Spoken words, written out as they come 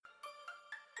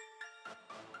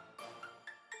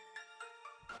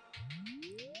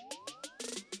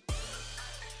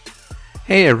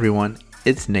Hey everyone,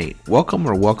 it's Nate.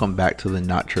 Welcome back to the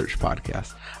Not Church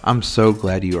podcast. I'm so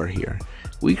glad you are here.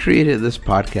 We created this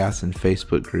podcast and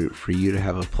Facebook group for you to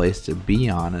have a place to be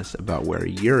honest about where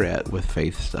you're at with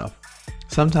faith stuff.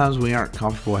 Sometimes we aren't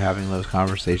comfortable having those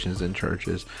conversations in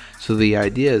churches, so the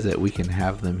idea is that we can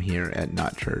have them here at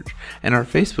Not Church, and our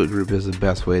Facebook group is the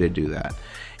best way to do that.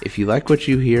 If you like what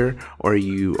you hear or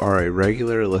you are a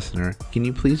regular listener, can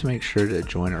you please make sure to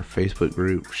join our Facebook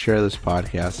group, share this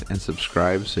podcast, and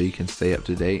subscribe so you can stay up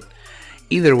to date?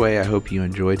 Either way, I hope you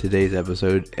enjoyed today's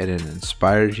episode and it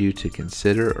inspires you to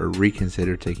consider or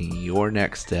reconsider taking your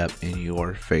next step in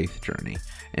your faith journey.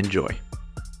 Enjoy.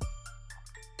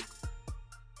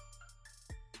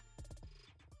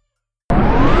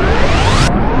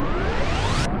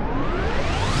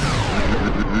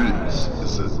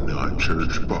 This is a Not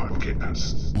Church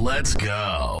podcast. Let's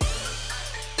go.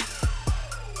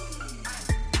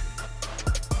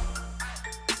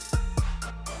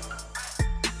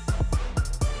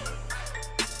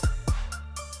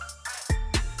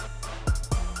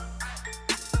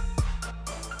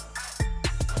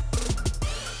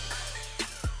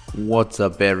 What's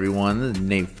up, everyone? This is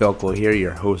Nate Felko here,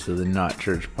 your host of the Not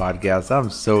Church podcast. I'm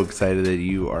so excited that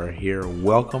you are here.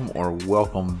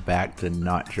 Welcome back to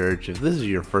Not Church. If this is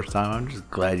your first time, I'm just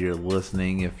glad you're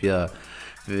listening. If you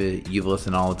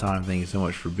listen all the time, thank you so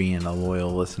much for being a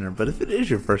loyal listener. But if it is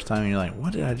your first time and you're like,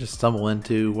 what did I just stumble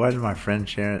into? Why did my friend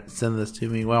send this to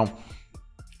me? Well,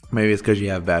 maybe it's because you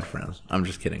have bad friends. I'm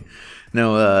just kidding.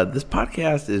 No, this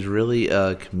podcast is really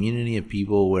a community of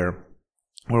people where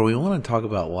we want to talk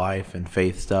about life and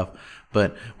faith stuff,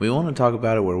 but we want to talk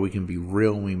about it where we can be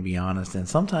real and we can be honest. And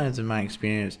sometimes, in my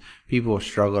experience, people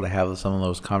struggle to have some of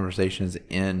those conversations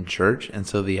in church. And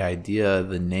so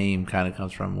the name kind of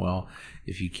comes from, well,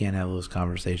 if you can't have those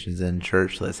conversations in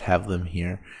church, let's have them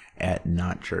here at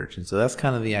Not Church. And so that's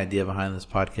kind of the idea behind this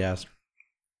podcast.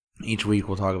 Each week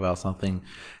we'll talk about something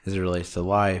as it relates to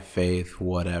life, faith,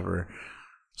 whatever.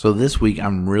 So this week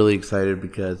I'm really excited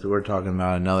because we're talking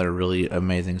about another really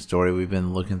amazing story. We've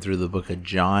been looking through the book of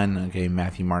John. Okay,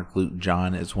 Matthew, Mark, Luke,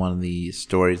 John is one of the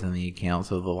stories and the accounts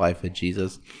of the life of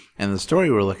Jesus. And the story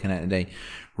we're looking at today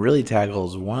really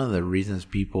tackles one of the reasons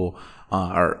people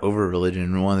are over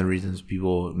religion, one of the reasons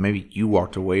people, maybe you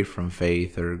walked away from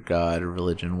faith or God or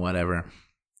religion, whatever.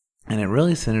 And it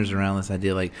really centers around this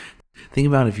idea, like, think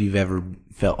about if you've ever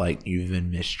felt like you've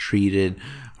been mistreated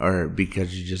or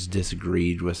because you just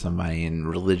disagreed with somebody. In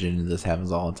religion, this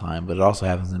happens all the time, but it also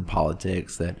happens in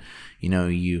politics that,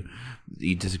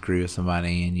 you disagree with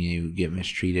somebody and you get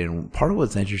mistreated. And part of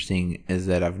what's interesting is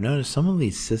that I've noticed some of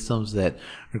these systems that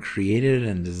are created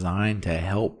and designed to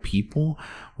help people,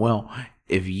 well,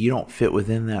 if you don't fit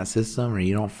within that system or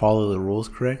you don't follow the rules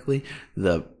correctly,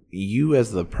 you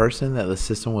as the person that the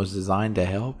system was designed to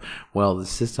help, well, the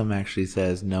system actually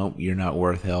says, nope, you're not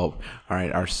worth help. All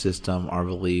right, our system, our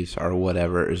beliefs, our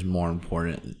whatever is more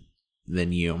important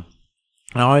than you.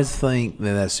 And I always think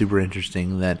that that's super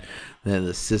interesting that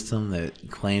the system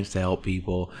that claims to help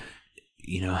people,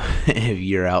 if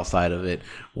you're outside of it,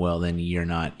 well, then you're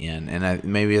not in. And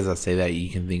maybe as I say that, you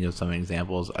can think of some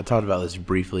examples. I talked about this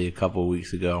briefly a couple of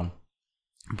weeks ago.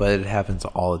 But it happens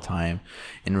all the time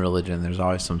in religion. There's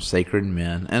always some sacred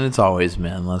men, and it's always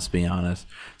men, let's be honest,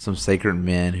 some sacred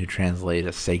men who translate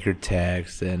a sacred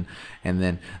text, and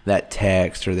then that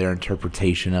text or their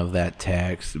interpretation of that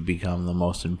text become the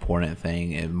most important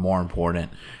thing and more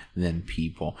important than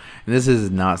people. And this is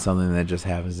not something that just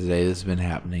happens today. This has been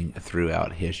happening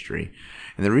throughout history.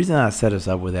 And the reason I set us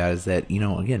up with that is that,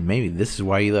 again, maybe this is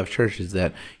why you left church, is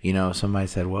that, somebody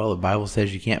said, well, the Bible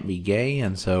says you can't be gay,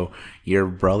 and so your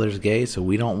brother's gay, so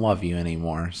we don't love you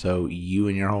anymore. So you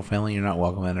and your whole family, you're not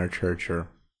welcome at our church. Or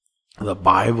the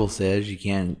Bible says you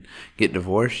can't get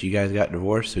divorced. You guys got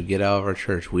divorced, so get out of our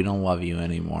church. We don't love you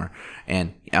anymore.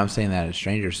 And I'm saying that as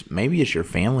strangers. Maybe it's your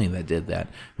family that did that.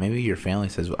 Maybe your family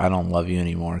says, I don't love you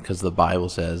anymore because the Bible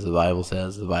says, the Bible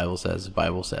says, the Bible says, the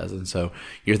Bible says. And so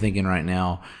you're thinking right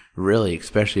now, really,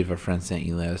 especially if a friend sent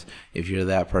you this, if you're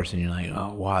that person, you're like,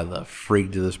 oh, why the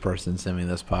freak did this person send me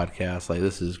this podcast? Like,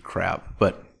 this is crap.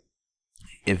 But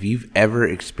if you've ever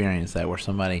experienced that, where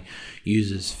somebody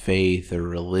uses faith or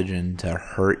religion to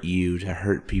hurt you, to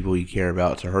hurt people you care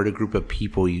about, to hurt a group of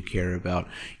people you care about,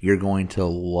 you're going to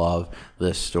love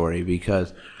this story.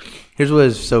 Because here's what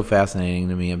is so fascinating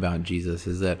to me about Jesus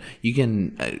is that you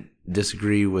can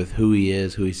disagree with who he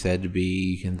is, who he's said to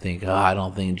be. You can think, I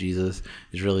don't think Jesus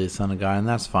is really the Son of God, and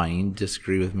that's fine. You can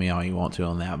disagree with me all you want to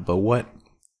on that. But what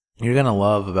you're going to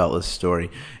love about this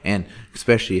story. And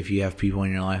especially if you have people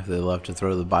in your life that love to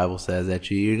throw the Bible says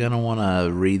at you, you're going to want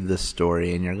to read this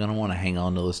story, and you're going to want to hang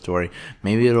on to the story.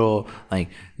 Maybe it'll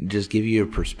just give you a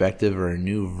perspective or a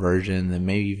new version that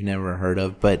maybe you've never heard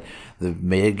of. But the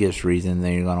biggest reason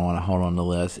that you're going to want to hold on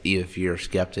to this, if you're a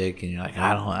skeptic and you're like,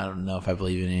 I don't know if I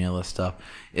believe in any of this stuff,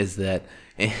 is that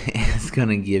it's going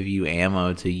to give you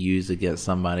ammo to use against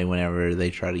somebody whenever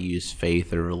they try to use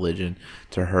faith or religion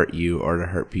to hurt you or to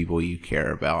hurt people you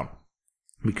care about.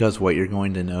 Because what you're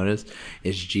going to notice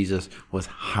is Jesus was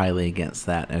highly against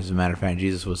that. As a matter of fact,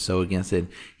 Jesus was so against it,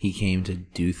 he came to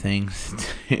do things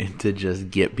to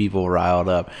just get people riled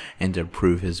up and to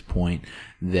prove his point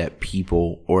that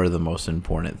people are the most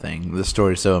important thing. The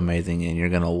story is so amazing, and you're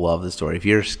going to love the story. If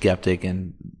you're a skeptic,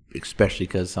 and especially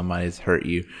because somebody's hurt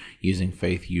you using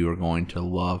faith, you are going to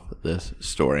love this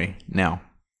story. Now,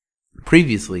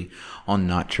 previously on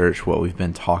Not Church, what we've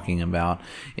been talking about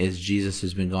is Jesus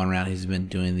has been going around. He's been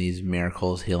doing these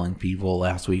miracles, healing people.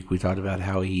 Last week we talked about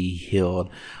how he healed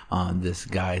this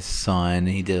guy's son.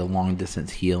 He did a long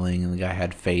distance healing, and the guy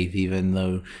had faith even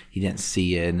though he didn't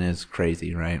see it, and it's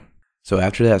crazy, right? So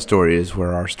after that story is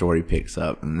where our story picks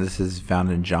up. And this is found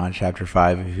in John chapter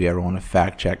 5. If you ever want to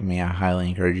fact check me, I highly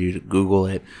encourage you to Google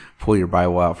it, pull your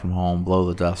Bible out from home, blow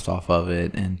the dust off of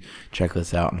it, and check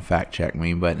this out and fact check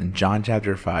me. But in John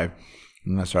chapter 5,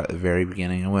 I'm going to start at the very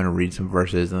beginning. I'm going to read some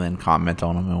verses and then comment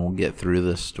on them, and we'll get through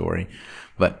this story.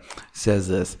 But it says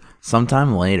this: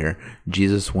 sometime later,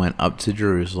 Jesus went up to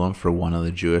Jerusalem for one of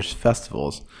the Jewish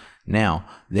festivals. Now,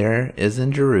 there is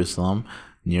in Jerusalem,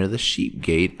 near the sheep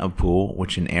gate, a pool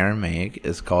which in Aramaic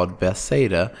is called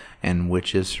Bethsaida, and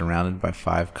which is surrounded by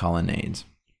 5 colonnades.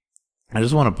 I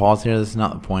just want to pause here. This is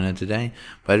not the point of today,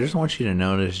 but I just want you to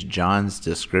notice John's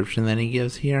description that he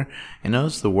gives here, and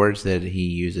notice the words that he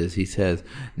uses. He says,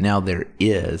 now there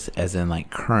is, as in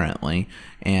currently,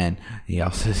 and he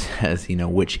also says,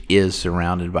 which is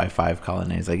surrounded by 5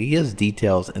 colonnades. He gives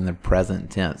details in the present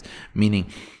tense, meaning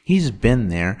he's been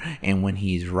there, and when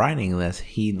he's writing this,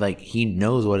 he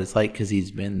knows what it's like because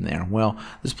he's been there. Well,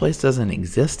 this place doesn't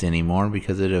exist anymore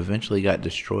because it eventually got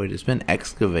destroyed. It's been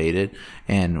excavated,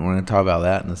 and we're going to talk about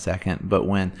that in a second. But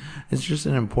it's just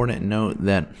an important note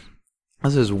that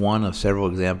this is one of several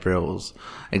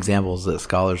examples that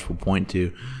scholars will point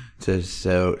to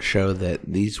show that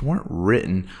these weren't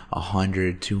written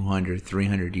 100, 200,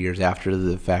 300 years after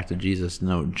the fact of Jesus.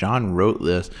 No, John wrote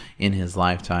this in his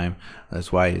lifetime.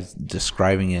 That's why he's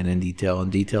describing it in detail,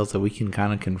 and details that we can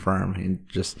kind of confirm. And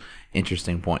just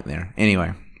interesting point there.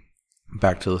 Anyway,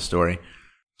 back to the story.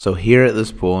 So here at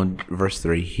this pool, in verse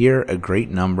 3, here a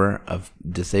great number of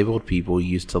disabled people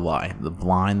used to lie, the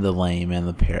blind, the lame, and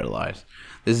the paralyzed.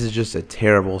 This is just a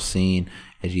terrible scene.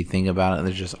 As you think about it,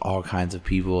 there's just all kinds of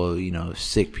people,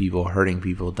 sick people, hurting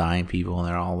people, dying people, and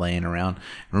they're all laying around.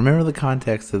 Remember the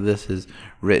context that this is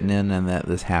written in and that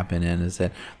this happened in is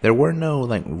that there were no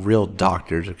real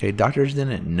doctors, okay? Doctors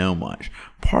didn't know much.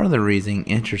 Part of the reason,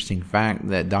 interesting fact,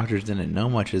 that doctors didn't know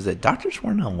much is that doctors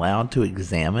weren't allowed to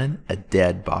examine a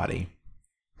dead body.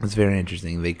 It's very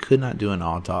interesting. They could not do an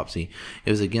autopsy.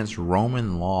 It was against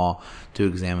Roman law to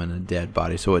examine a dead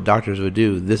body. So what doctors would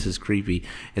do, this is creepy,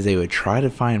 is they would try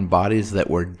to find bodies that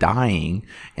were dying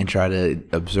and try to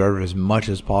observe as much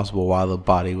as possible while the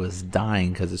body was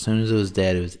dying, because as soon as it was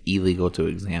dead, it was illegal to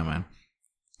examine.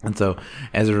 And so,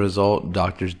 as a result,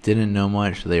 doctors didn't know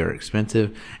much. They were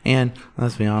expensive, and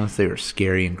let's be honest, they were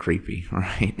scary and creepy,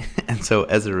 right? And so,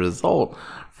 as a result,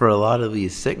 for a lot of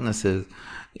these sicknesses,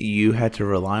 you had to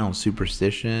rely on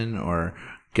superstition or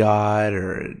God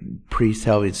or priest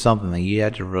helping something. You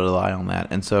had to rely on that.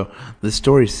 And so the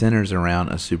story centers around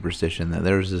a superstition that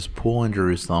there was this pool in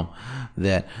Jerusalem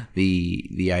that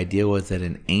the idea was that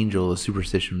the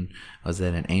superstition was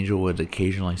that an angel would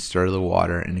occasionally stir the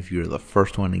water, and if you were the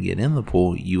first one to get in the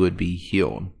pool, you would be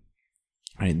healed.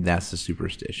 Right? That's the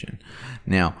superstition.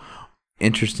 Now,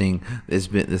 interesting,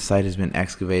 the site has been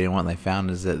excavated, and what they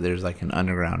found is that there's an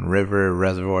underground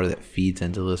reservoir that feeds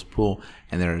into this pool,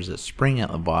 and there's a spring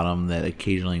at the bottom that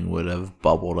occasionally would have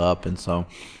bubbled up. And so,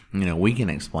 we can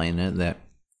explain it that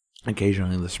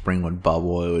occasionally the spring would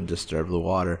bubble, it would disturb the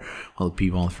water. Well, the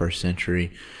people in the first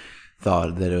century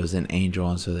thought that it was an angel,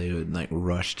 and so they would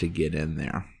rush to get in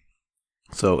there.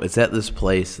 So it's at this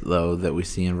place, though, that we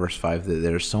see in verse 5 that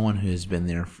there's someone who has been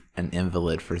there, an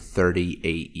invalid, for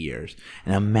 38 years.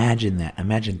 And imagine that.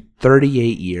 Imagine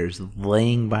 38 years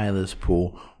laying by this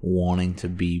pool wanting to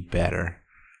be better,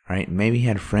 right? Maybe he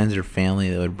had friends or family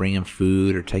that would bring him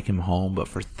food or take him home, but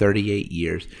for 38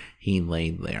 years, he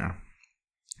laid there.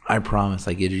 I promise,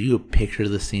 like, if you picture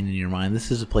the scene in your mind,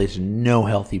 this is a place no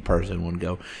healthy person would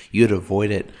go. You'd avoid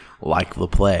it like the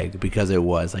plague, because it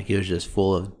was just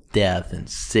full of death and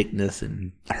sickness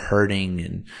and hurting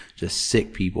and just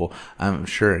sick people. I'm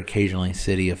sure occasionally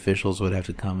city officials would have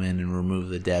to come in and remove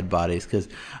the dead bodies, because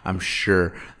I'm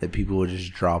sure that people would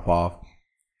just drop off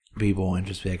people and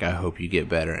just be like, I hope you get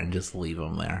better, and just leave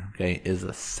them there. Okay, it's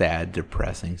a sad,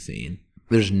 depressing scene.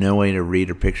 There's no way to read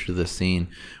or picture the scene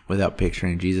without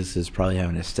picturing Jesus is probably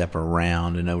having to step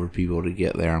around and over people to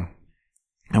get there.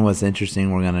 And what's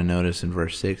interesting, we're going to notice in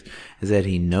verse 6, is that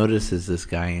he notices this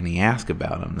guy and he asks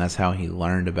about him. That's how he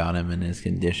learned about him and his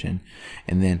condition.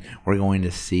 And then we're going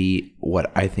to see what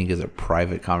I think is a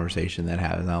private conversation that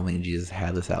happens. I don't think Jesus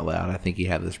had this out loud. I think he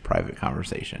had this private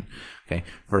conversation. Okay,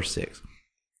 verse 6.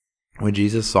 When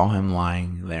Jesus saw him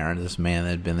lying there, this man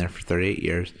that had been there for 38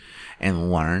 years,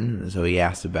 and learned, so he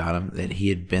asked about him, that he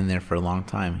had been there for a long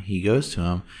time. He goes to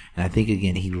him, and I think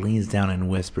again, he leans down and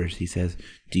whispers. He says,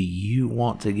 do you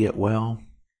want to get well?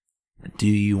 Do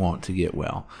you want to get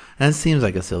well? And it seems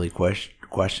like a silly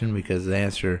question, because the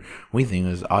answer we think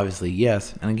is obviously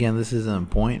yes. And again, this isn't a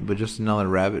point, but just another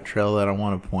rabbit trail that I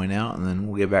want to point out, and then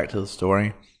we'll get back to the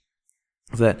story.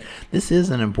 That this is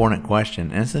an important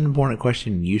question, and it's an important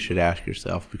question you should ask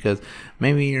yourself, because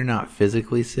maybe you're not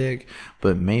physically sick,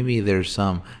 but maybe there's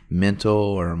some mental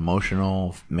or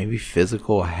emotional, maybe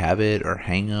physical habit or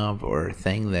hang up or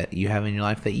thing that you have in your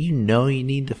life that you know you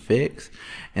need to fix.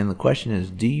 And the question is,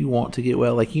 do you want to get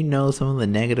well? Like, you know some of the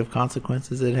negative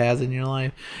consequences it has in your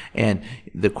life, and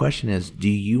the question is, do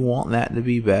you want that to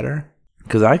be better?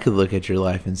 Because I could look at your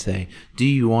life and say, do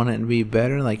you want it to be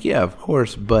better? Like, yeah, of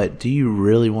course, but do you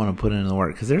really want to put in the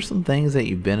work? Because there's some things that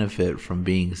you benefit from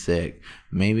being sick,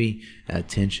 maybe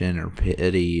attention or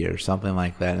pity or something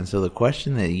like that. And so the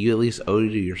question that you at least owe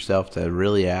to yourself to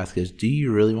really ask is, do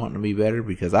you really want to be better?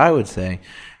 Because I would say,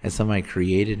 as somebody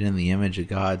created in the image of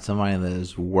God, somebody that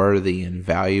is worthy and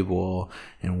valuable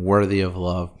and worthy of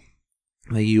love,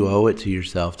 that you owe it to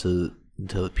yourself, to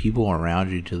the people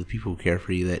around you, to the people who care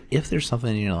for you, that if there's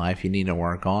something in your life you need to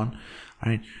work on,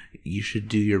 right, you should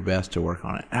do your best to work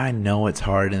on it. I know it's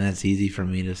hard, and that's easy for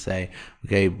me to say,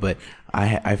 okay, but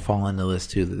I fall into this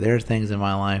too, that there are things in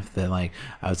my life that, like,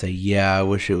 I would say, yeah, I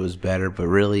wish it was better, but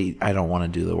really I don't want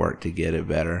to do the work to get it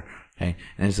better. Okay,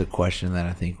 and it's a question that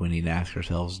I think we need to ask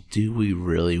ourselves: do we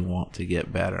really want to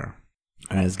get better?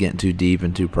 And it's getting too deep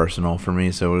and too personal for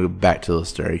me, so we'll go back to the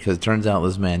story, because it turns out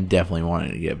this man definitely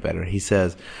wanted to get better. He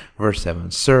says, verse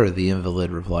 7, Sir, the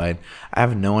invalid replied, I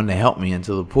have no one to help me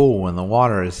into the pool when the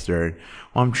water is stirred.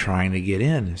 Well, I'm trying to get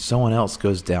in. Someone else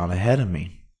goes down ahead of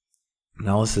me.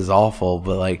 Now, this is awful,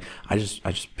 but like I just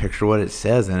picture what it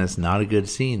says, and it's not a good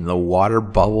scene. The water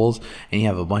bubbles, and you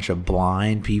have a bunch of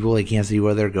blind people. They can't see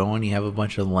where they're going. You have a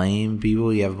bunch of lame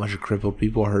people. You have a bunch of crippled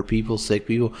people, hurt people, sick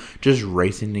people, just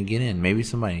racing to get in. Maybe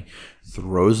somebody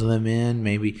throws them in.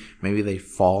 Maybe they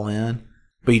fall in.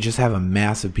 But you just have a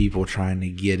mass of people trying to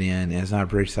get in, and it's not a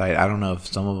pretty sight. I don't know if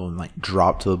some of them like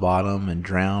drop to the bottom and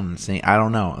drown and sink. I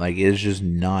don't know. Like, it's just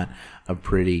not a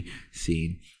pretty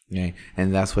scene. Okay,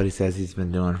 and that's what he says he's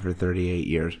been doing for 38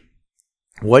 years.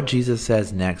 What Jesus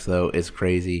says next, though, is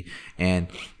crazy, and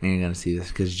you're going to see this,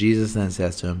 because Jesus then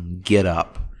says to him, get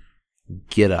up.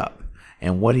 Get up.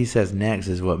 And what he says next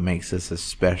is what makes this a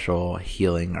special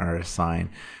healing or a sign,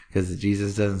 because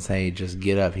Jesus doesn't say just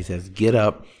get up. He says, get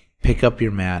up, pick up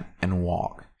your mat, and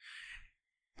walk.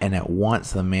 And at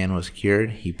once the man was cured.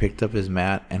 He picked up his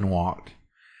mat and walked.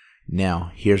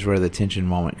 Now, here's where the tension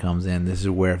moment comes in. This is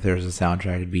where, if there's a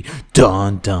soundtrack, it'd be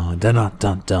dun dun dun dun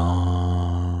dun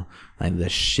dun. Like the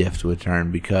shift would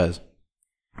turn, because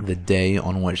the day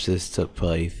on which this took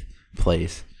place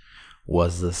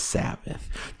was the Sabbath.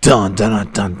 Dun dun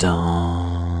dun dun dun.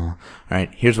 All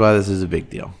right, here's why this is a big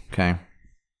deal. Okay,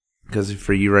 because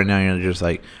for you right now, you're just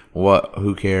like, what?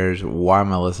 Who cares? Why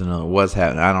am I listening to what's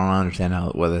happening? I don't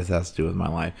understand what this has to do with my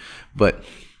life. But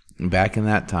back in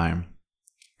that time.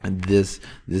 And this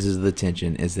is the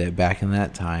tension, is that back in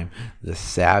that time, the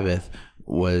Sabbath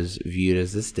was viewed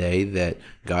as this day that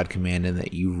God commanded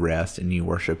that you rest and you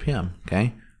worship him.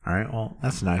 Okay? All right, well,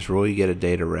 that's a nice rule. You get a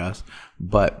day to rest.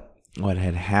 But what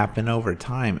had happened over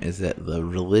time is that the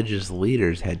religious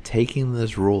leaders had taken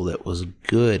this rule that was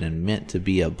good and meant to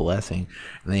be a blessing,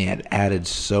 and they had added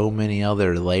so many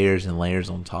other layers and layers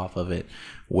on top of it,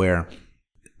 where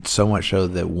so much so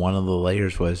that one of the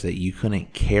layers was that you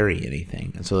couldn't carry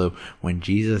anything. And so when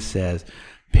Jesus says,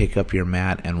 pick up your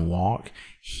mat and walk,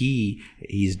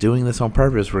 he's doing this on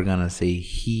purpose. We're going to see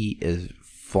he is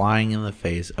flying in the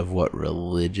face of what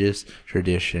religious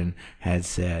tradition had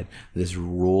said. This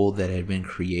rule that had been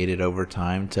created over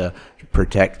time to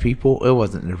protect people, it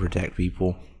wasn't to protect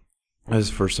people. It was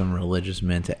for some religious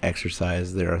men to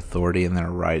exercise their authority and their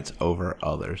rights over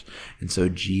others. And so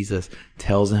Jesus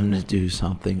tells him to do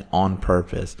something on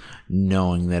purpose,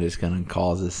 knowing that it's going to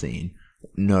cause a scene.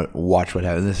 No, watch what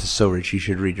happens. This is so rich. You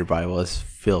should read your Bible. It's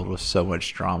filled with so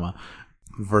much drama.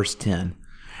 Verse 10.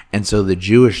 And so the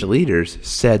Jewish leaders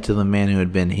said to the man who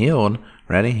had been healed,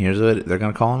 ready? Here's what they're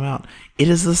going to call him out. It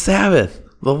is the Sabbath.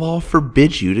 The law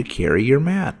forbids you to carry your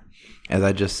mat. As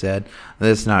I just said,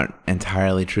 that's not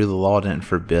entirely true. The law didn't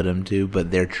forbid them to,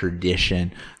 but their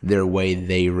tradition, their way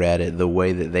they read it, the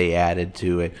way that they added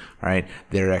to it, right?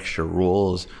 Their extra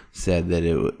rules said that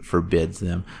it forbids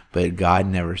them, but God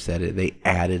never said it. They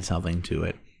added something to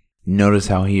it. Notice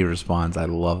how he responds. I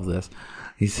love this.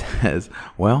 He says,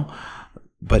 well,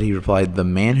 but he replied, the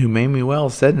man who made me well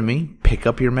said to me, pick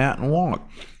up your mat and walk.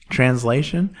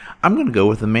 Translation, I'm going to go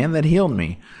with the man that healed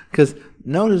me. Because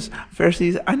notice,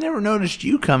 Pharisees, I never noticed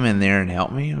you come in there and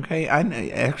help me, okay?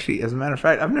 Actually, as a matter of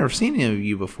fact, I've never seen any of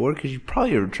you before because you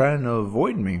probably are trying to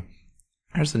avoid me.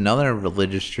 There's another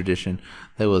religious tradition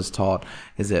that was taught,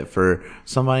 is that for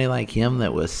somebody like him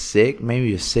that was sick,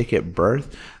 maybe was sick at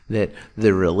birth, that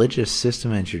the religious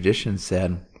system and tradition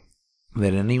said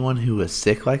that anyone who was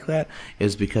sick like that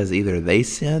is because either they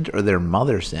sinned or their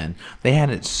mother sinned. They had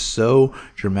it so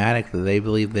dramatic that they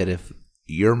believed that if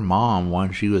your mom,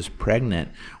 when she was pregnant,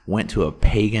 went to a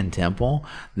pagan temple,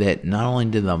 that not only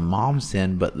did the mom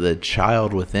sin, but the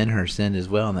child within her sinned as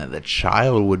well, and that the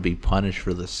child would be punished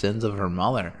for the sins of her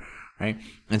mother, right?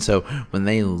 And so when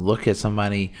they look at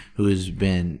somebody who's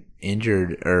been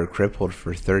injured or crippled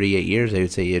for 38 years, they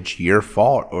would say it's your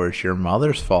fault or it's your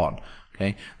mother's fault.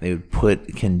 Okay, they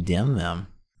would condemn them.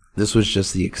 This was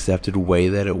just the accepted way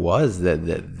that it was, that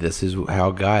this is how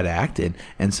God acted.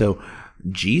 And so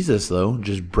Jesus, though,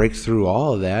 just breaks through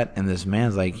all of that, and this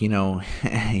man's like, he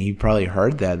probably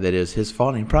heard that it was his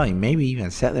fault, and he probably maybe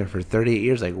even sat there for 38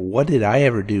 years like, what did I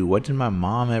ever do? What did my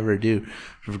mom ever do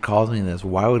for causing this?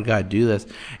 Why would God do this?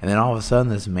 And then all of a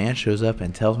sudden, this man shows up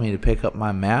and tells me to pick up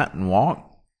my mat and walk.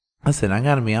 Listen, I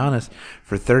got to be honest,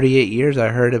 for 38 years I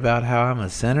heard about how I'm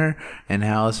a sinner and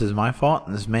how this is my fault,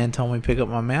 and this man told me to pick up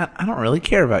my mat. I don't really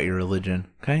care about your religion,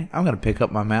 okay? I'm going to pick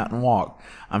up my mat and walk.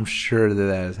 I'm sure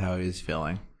that is how he's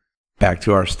feeling. Back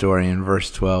to our story in verse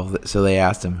 12. So they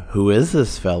asked him, who is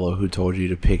this fellow who told you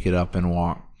to pick it up and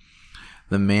walk?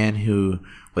 The man who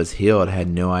was healed had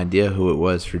no idea who it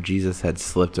was, for Jesus had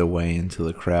slipped away into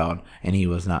the crowd, and he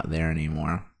was not there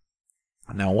anymore.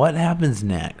 Now, what happens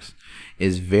next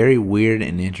is very weird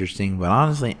and interesting, but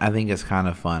honestly, I think it's kind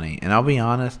of funny. And I'll be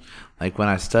honest, like when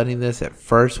I studied this at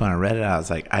first, when I read it, I was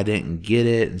like, I didn't get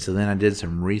it. And so then I did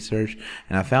some research,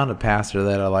 and I found a pastor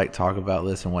that I like to talk about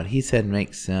this, and what he said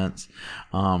makes sense.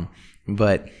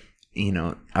 But,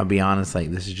 I'll be honest,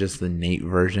 like this is just the Nate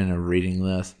version of reading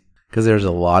this. Because there's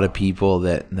a lot of people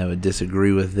that would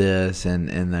disagree with this,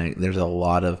 and there's a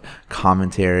lot of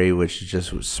commentary, which is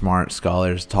just smart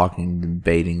scholars talking,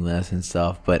 debating this and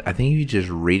stuff. But I think if you just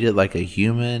read it like a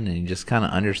human and you just kind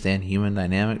of understand human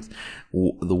dynamics,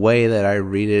 the way that I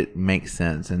read it makes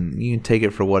sense, and you can take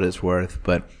it for what it's worth.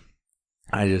 But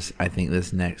I think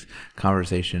this next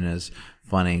conversation is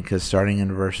funny, because starting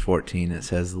in verse 14, it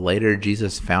says, later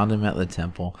Jesus found him at the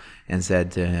temple and said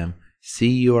to him, see,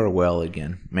 you are well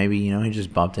again. Maybe, he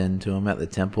just bumped into him at the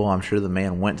temple. I'm sure the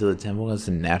man went to the temple. It's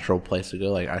a natural place to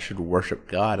go. Like, I should worship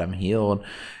God. I'm healed.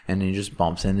 And he just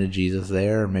bumps into Jesus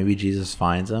there. Or maybe Jesus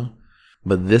finds him.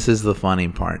 But this is the funny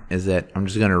part, is that I'm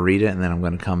just going to read it and then I'm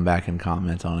going to come back and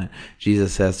comment on it.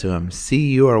 Jesus says to him, see,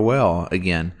 you are well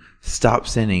again. Stop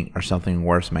sinning or something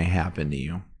worse may happen to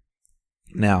you.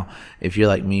 Now, if you're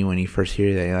like me, when you first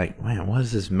hear that, you're like, man, what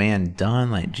has this man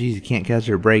done? Like, geez, he can't catch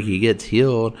a break. He gets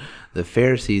healed. The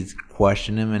Pharisees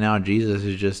question him, and now Jesus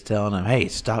is just telling him, hey,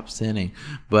 stop sinning.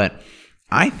 But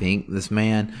I think this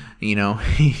man,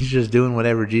 he's just doing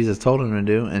whatever Jesus told him to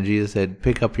do. And Jesus said,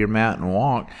 pick up your mat and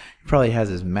walk. He probably has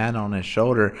his mat on his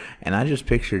shoulder. And I just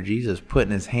picture Jesus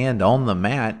putting his hand on the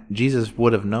mat. Jesus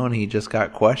would have known he just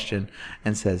got questioned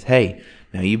and says, hey,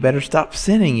 now you better stop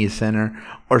sinning, you sinner,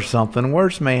 or something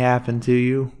worse may happen to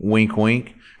you. Wink,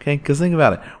 wink. Okay, because think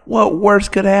about it. What worse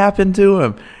could happen to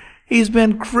him? He's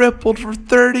been crippled for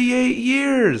 38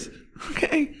 years.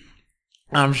 Okay?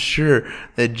 I'm sure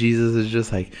that Jesus is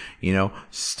just like,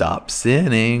 stop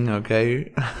sinning,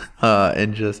 okay?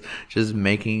 And just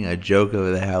making a joke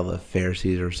of how the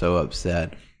Pharisees are so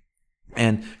upset.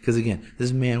 And because, again,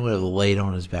 this man would have laid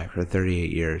on his back for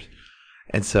 38 years.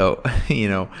 And so,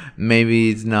 maybe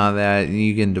it's not that.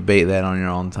 You can debate that on your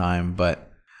own time, but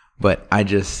I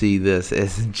just see this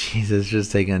as Jesus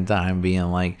just taking time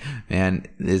being like, man,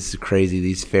 it's crazy.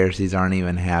 These Pharisees aren't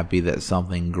even happy that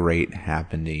something great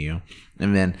happened to you.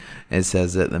 And then it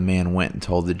says that the man went and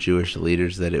told the Jewish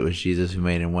leaders that it was Jesus who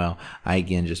made him well. I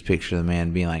again just picture the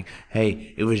man being like,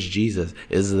 hey, it was Jesus.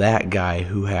 It's that guy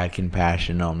who had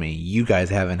compassion on me. You guys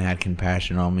haven't had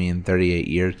compassion on me in 38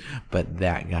 years, but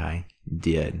that guy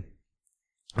did.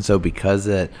 So because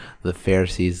that the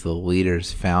Pharisees, the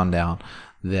leaders, found out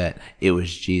that it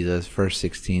was Jesus, verse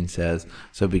 16 says,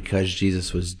 so because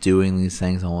Jesus was doing these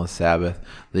things on the Sabbath,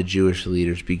 the Jewish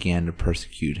leaders began to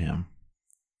persecute him.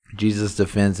 Jesus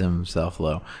defends himself,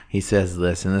 though. He says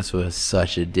this, and this was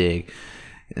such a dig.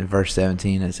 In verse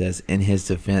 17, it says, in his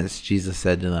defense, Jesus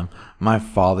said to them, my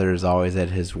Father is always at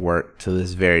his work to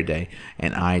this very day,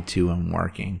 and I too am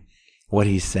working. What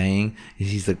he's saying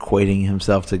is he's equating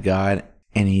himself to God,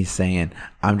 and he's saying,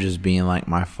 I'm just being like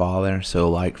my Father, so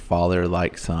like Father,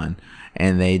 like Son.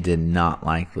 And they did not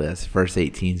like this. Verse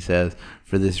 18 says,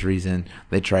 for this reason,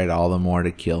 they tried all the more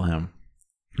to kill him.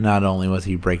 Not only was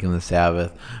he breaking the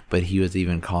Sabbath, but he was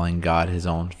even calling God his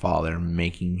own Father,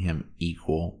 making him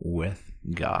equal with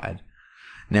God.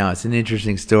 Now, it's an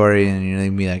interesting story, and you're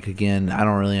going to be like, again, I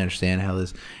don't really understand how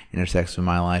this intersects with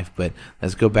my life, but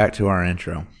let's go back to our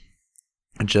intro.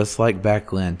 Just like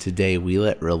back then, today we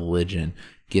let religion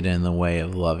get in the way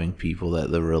of loving people that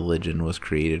the religion was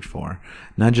created for.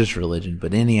 Not just religion,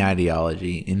 but any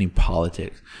ideology, any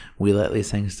politics. We let these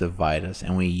things divide us,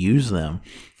 and we use them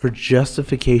for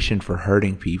justification for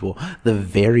hurting people, the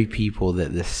very people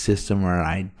that the system or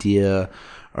idea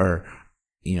or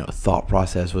thought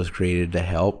process was created to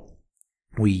help.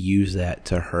 We use that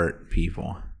to hurt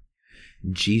people.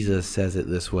 Jesus says it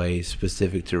this way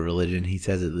specific to religion. He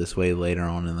says it this way later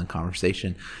on in the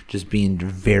conversation, just being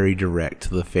very direct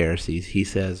to the Pharisees. He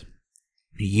says,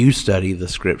 you study the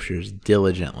scriptures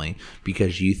diligently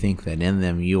because you think that in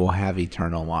them you will have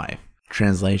eternal life.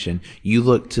 Translation, you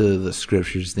look to the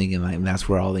scriptures thinking like that's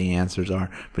where all the answers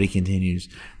are. But he continues,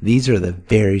 these are the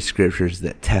very scriptures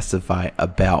that testify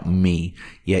about me,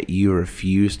 yet you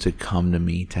refuse to come to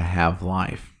me to have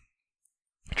life.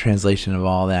 Translation of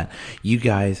all that, you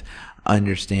guys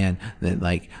understand that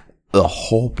like the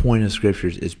whole point of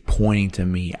scriptures is pointing to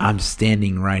me. I'm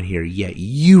standing right here, yet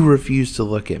you refuse to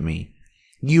look at me.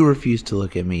 You refuse to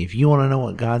look at me. If you want to know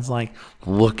what God's like,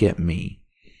 look at me.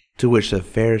 To which the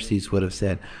Pharisees would have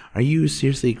said, are you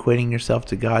seriously equating yourself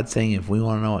to God, saying if we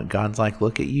want to know what God's like,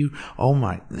 look at you? Oh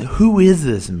my, who is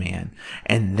this man?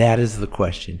 And that is the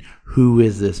question. Who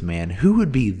is this man? Who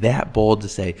would be that bold to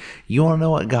say, you want to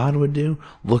know what God would do?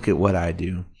 Look at what I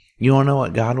do. You want to know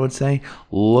what God would say?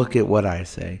 Look at what I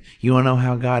say. You want to know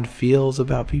how God feels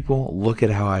about people? Look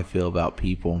at how I feel about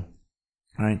people.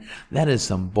 All right, that is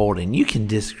some bold, and you can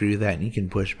disagree with that, and you can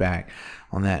push back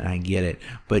on that, and I get it.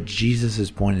 But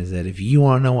Jesus' point is that if you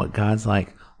want to know what God's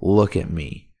like, look at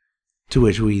me. To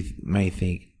which we may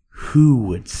think, who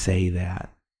would say that?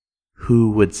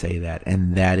 Who would say that?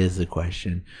 And that is the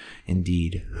question.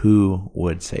 Indeed, who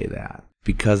would say that?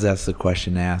 Because that's the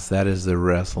question asked. That is the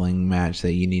wrestling match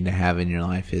that you need to have in your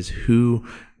life, is who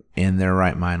in their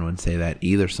right mind would say that?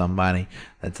 Either somebody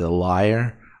that's a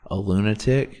liar, a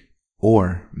lunatic,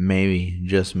 or maybe,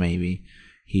 just maybe,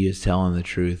 he is telling the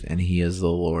truth and he is the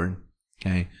Lord.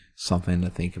 Okay, something to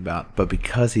think about. But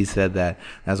because he said that,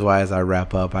 that's why as I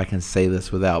wrap up, I can say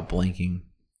this without blinking.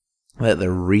 That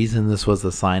the reason this was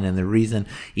a sign, and the reason,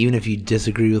 even if you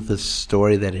disagree with this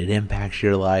story, that it impacts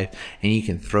your life, and you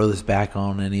can throw this back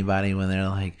on anybody when they're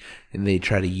like, and they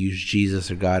try to use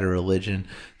Jesus or God or religion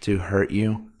to hurt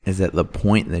you, is that the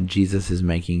point that Jesus is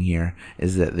making here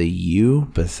is that the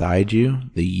you beside you,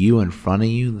 the you in front of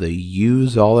you, the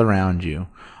yous all around you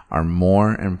are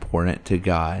more important to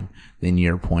God than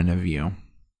your point of view.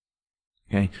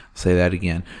 Okay, I'll say that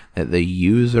again, that the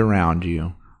yous around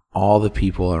you, all the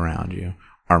people around you,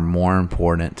 are more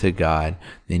important to God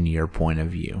than your point of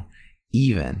view,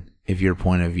 even if your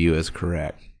point of view is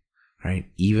correct, right?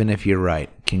 Even if you're right,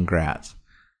 congrats.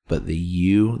 But the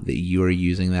you that you are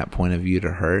using that point of view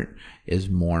to hurt is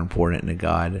more important to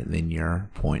God than your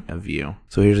point of view.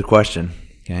 So here's a question,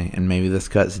 okay? And maybe this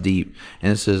cuts deep.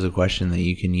 And this is a question that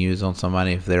you can use on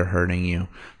somebody if they're hurting you.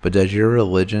 But does your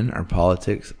religion or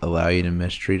politics allow you to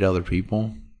mistreat other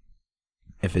people?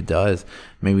 If it does,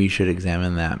 maybe you should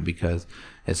examine that, because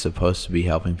it's supposed to be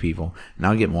helping people. And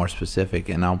I'll get more specific,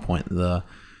 and I'll point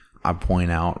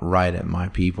out right at my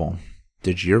people.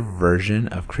 Did your version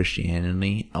of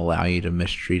Christianity allow you to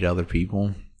mistreat other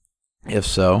people? If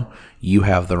so, you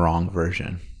have the wrong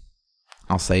version.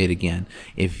 I'll say it again.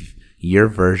 If your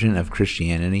version of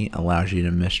Christianity allows you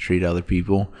to mistreat other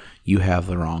people, you have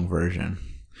the wrong version.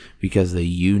 Because the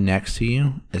you next to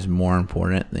you is more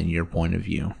important than your point of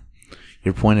view.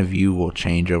 Your point of view will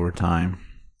change over time.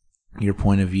 Your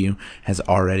point of view has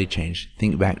already changed.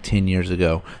 Think back 10 years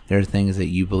ago. There are things that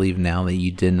you believe now that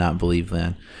you did not believe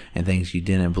then, and things you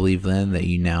didn't believe then that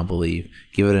you now believe.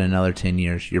 Give it another 10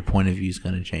 years, your point of view is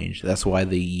going to change. That's why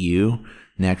the you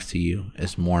next to you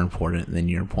is more important than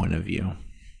your point of view.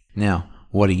 Now,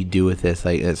 what do you do with this?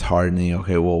 Like, it's hard, and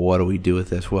okay, well, what do we do with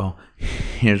this? Well,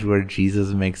 here's where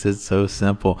Jesus makes it so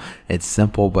simple. It's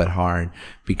simple but hard,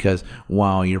 because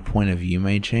while your point of view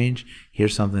may change,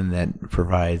 here's something that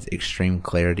provides extreme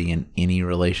clarity in any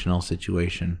relational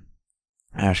situation.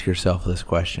 Ask yourself this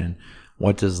question: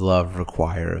 what does love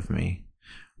require of me?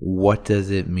 What does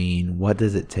it mean? What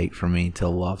does it take for me to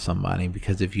love somebody?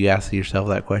 Because if you ask yourself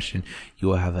that question, you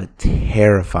will have a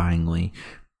terrifyingly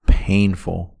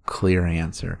painful, clear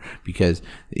answer, because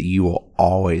you will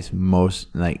always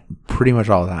pretty much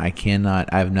all the time.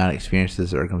 I have not experienced this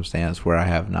circumstance where I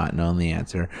have not known the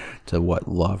answer to what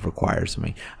love requires of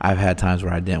me. I've had times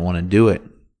where I didn't want to do it,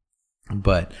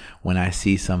 but when I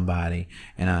see somebody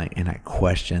and I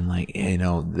question,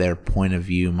 their point of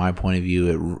view, my point of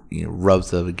view, it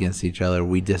rubs up against each other.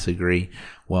 We disagree.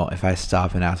 Well, if I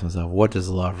stop and ask myself, what does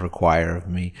love require of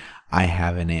me? I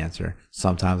have an answer.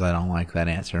 Sometimes I don't like that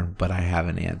answer, but I have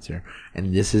an answer.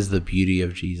 And this is the beauty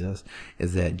of Jesus,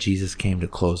 is that Jesus came to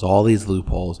close all these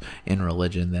loopholes in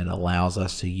religion that allows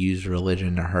us to use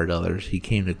religion to hurt others. He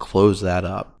came to close that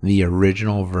up. The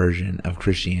original version of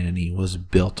Christianity was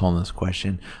built on this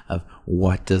question of,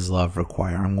 what does love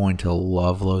require? I'm going to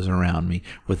love those around me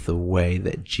with the way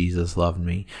that Jesus loved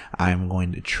me. I'm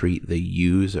going to treat the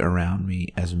yous around me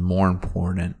as more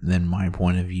important than my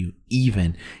point of view,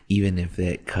 even if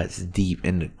it cuts deep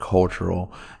into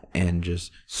cultural and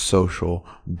just social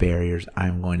barriers.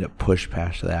 I'm going to push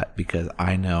past that, because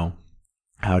I know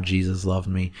how Jesus loved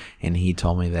me, and he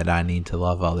told me that I need to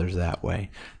love others that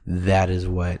way. That is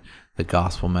what the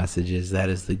gospel message is. That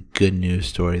is the good news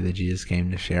story that Jesus came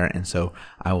to share. And so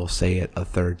I will say it a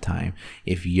third time.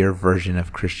 If your version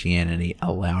of Christianity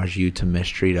allows you to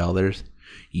mistreat others,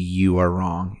 you are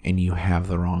wrong, and you have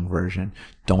the wrong version.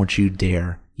 Don't you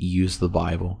dare use the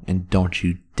Bible, and don't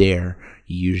you dare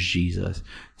use Jesus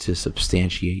to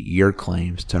substantiate your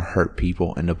claims to hurt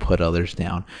people and to put others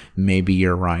down. Maybe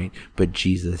you're right, but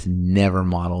Jesus never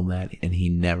modeled that, and he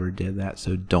never did that.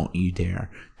 So don't you dare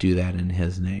do that in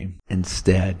his name.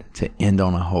 Instead, to end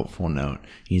on a hopeful note,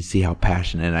 you see how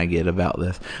passionate I get about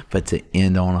this, but to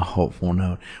end on a hopeful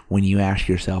note, when you ask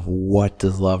yourself, what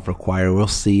does love require? We'll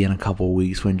see in a couple of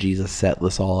weeks when Jesus set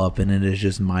this all up, and it is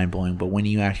just mind-blowing. But when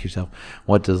you ask yourself,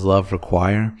 what does love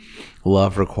require?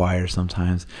 Love requires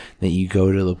sometimes that you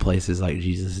go to the places like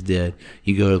Jesus did.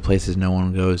 You go to the places no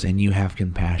one goes, and you have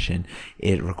compassion.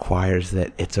 It requires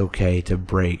that it's okay to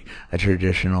break a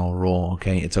traditional rule,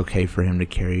 okay? It's okay for him to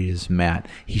carry his mat.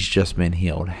 He's just been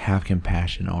healed. Have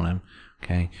compassion on him,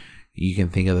 okay? You can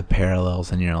think of the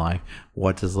parallels in your life.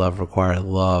 What does love require?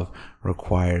 Love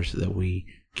requires that we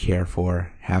care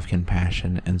for, have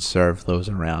compassion, and serve those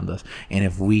around us. And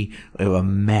if we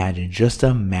just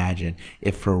imagine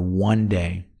if for one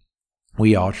day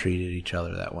we all treated each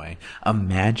other that way.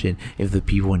 Imagine if the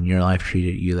people in your life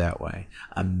treated you that way.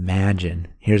 Imagine,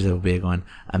 here's a big one,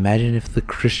 imagine if the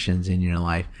Christians in your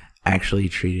life actually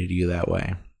treated you that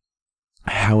way.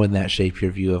 How would that shape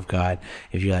your view of God?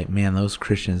 If you're like, man, those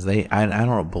Christians, I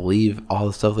don't believe all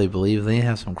the stuff they believe. They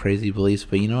have some crazy beliefs,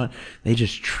 but you know what? They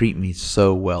just treat me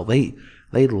so well. They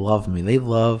love me. They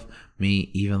love me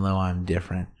even though I'm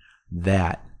different.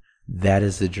 That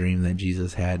is the dream that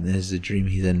Jesus had. And this is the dream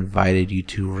he's invited you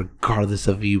to, regardless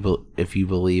of if you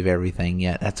believe everything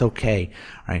yet. That's okay,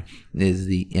 right? It is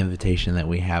the invitation that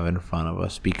we have in front of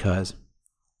us, because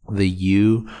the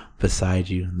you beside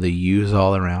you, the yous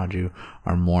all around you,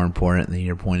 are more important than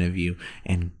your point of view.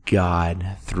 And God,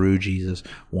 through Jesus,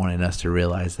 wanted us to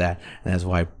realize that. And that's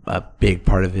why a big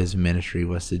part of his ministry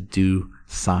was to do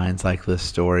signs like this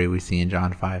story we see in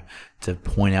John 5, to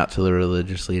point out to the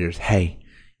religious leaders, hey,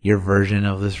 your version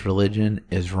of this religion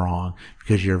is wrong,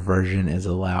 because your version is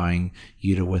allowing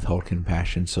you to withhold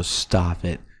compassion. So stop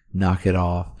it, knock it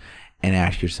off, and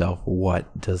ask yourself,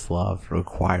 what does love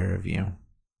require of you?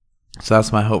 So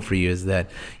that's my hope for you, is that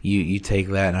you take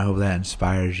that, and I hope that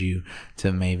inspires you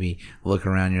to maybe look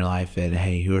around your life at,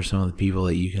 hey, who are some of the people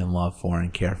that you can love for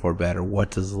and care for better?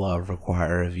 What does love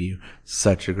require of you?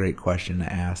 Such a great question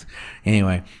to ask.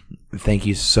 Anyway, thank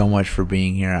you so much for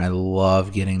being here. I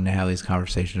love getting to have these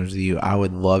conversations with you. I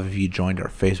would love if you joined our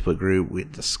Facebook group.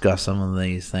 We'd discuss some of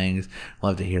these things.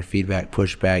 Love to hear feedback,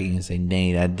 pushback. You can say,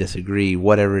 Nate, I disagree.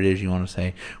 Whatever it is you want to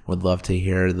say, would love to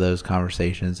hear those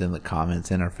conversations in the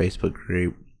comments in our Facebook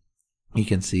group. You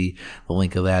can see the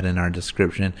link of that in our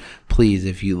description. Please,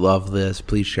 if you love this,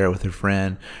 please share it with a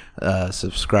friend.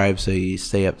 Subscribe so you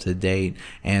stay up to date.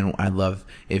 And I'd love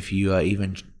if you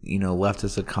even left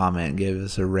us a comment, give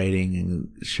us a rating, and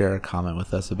share a comment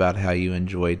with us about how you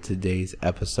enjoyed today's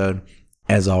episode.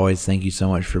 As always, thank you so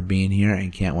much for being here,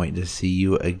 and can't wait to see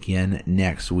you again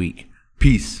next week.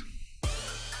 Peace.